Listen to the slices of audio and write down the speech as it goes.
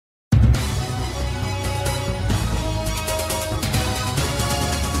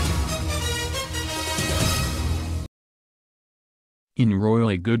in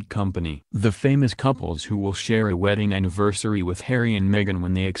royally good company. The famous couples who will share a wedding anniversary with Harry and Meghan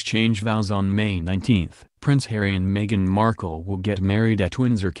when they exchange vows on May 19. Prince Harry and Meghan Markle will get married at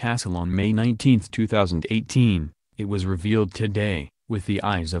Windsor Castle on May 19, 2018, it was revealed today, with the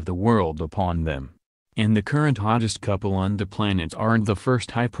eyes of the world upon them. And the current hottest couple on the planet aren't the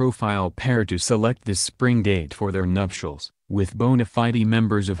first high-profile pair to select this spring date for their nuptials, with bona fide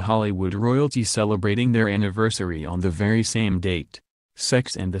members of Hollywood royalty celebrating their anniversary on the very same date.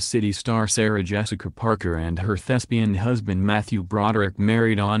 Sex and the City star Sarah Jessica Parker and her thespian husband Matthew Broderick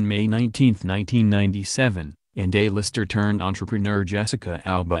married on May 19, 1997, and A-lister turned entrepreneur Jessica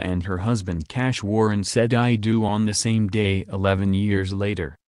Alba and her husband Cash Warren said "I do" on the same day 11 years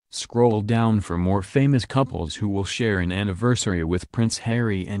later. Scroll down for more famous couples who will share an anniversary with Prince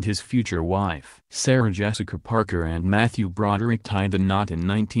Harry and his future wife. Sarah Jessica Parker and Matthew Broderick tied the knot in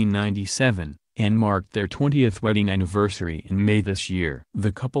 1997, and marked their 20th wedding anniversary in May this year.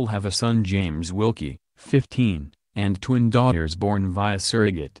 The couple have a son James Wilkie, 15, and twin daughters born via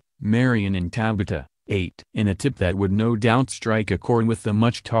surrogate, Marion and Tabitha, 8. In a tip that would no doubt strike a chord with the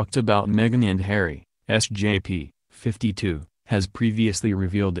much-talked-about Meghan and Harry, SJP, 52. Has previously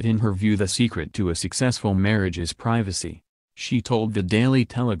revealed that in her view the secret to a successful marriage is privacy. She told the Daily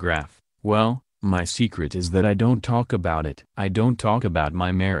Telegraph, "Well, my secret is that I don't talk about it. I don't talk about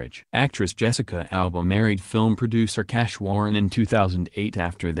my marriage." Actress Jessica Alba married film producer Cash Warren in 2008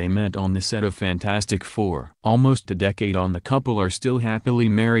 after they met on the set of Fantastic Four. Almost a decade on, the couple are still happily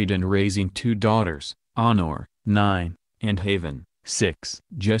married and raising 2 daughters, Honor, 9, and Haven, 6.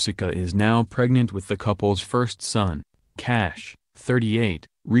 Jessica is now pregnant with the couple's first son. Cash, 38,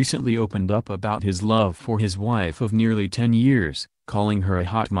 recently opened up about his love for his wife of nearly 10 years, calling her a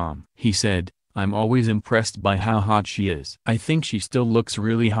hot mom. He said, "I'm always impressed by how hot she is. I think she still looks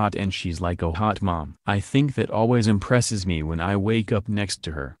really hot and she's like a hot mom. I think that always impresses me when I wake up next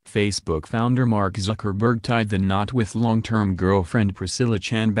to her." Facebook founder Mark Zuckerberg tied the knot with long-term girlfriend Priscilla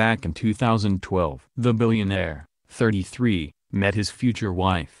Chan back in 2012. The billionaire, 33, met his future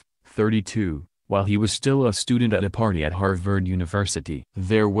wife, 32, while he was still a student at a party at Harvard University.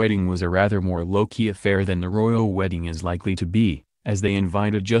 Their wedding was a rather more low-key affair than the royal wedding is likely to be, as they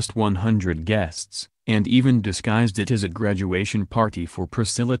invited just 100 guests, and even disguised it as a graduation party for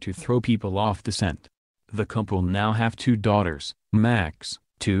Priscilla to throw people off the scent. The couple now have 2 daughters, Max,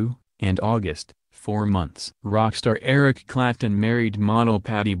 2, and August, 4 months. Rockstar Eric Clapton married model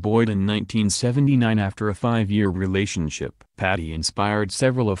Patty Boyd in 1979 after a 5-year relationship. Patty inspired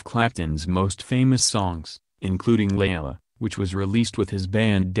several of Clapton's most famous songs, including Layla, which was released with his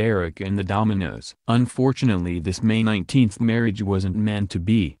band Derek and the Dominos. Unfortunately, this May 19th marriage wasn't meant to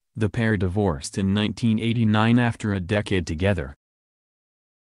be. The pair divorced in 1989 after a decade together.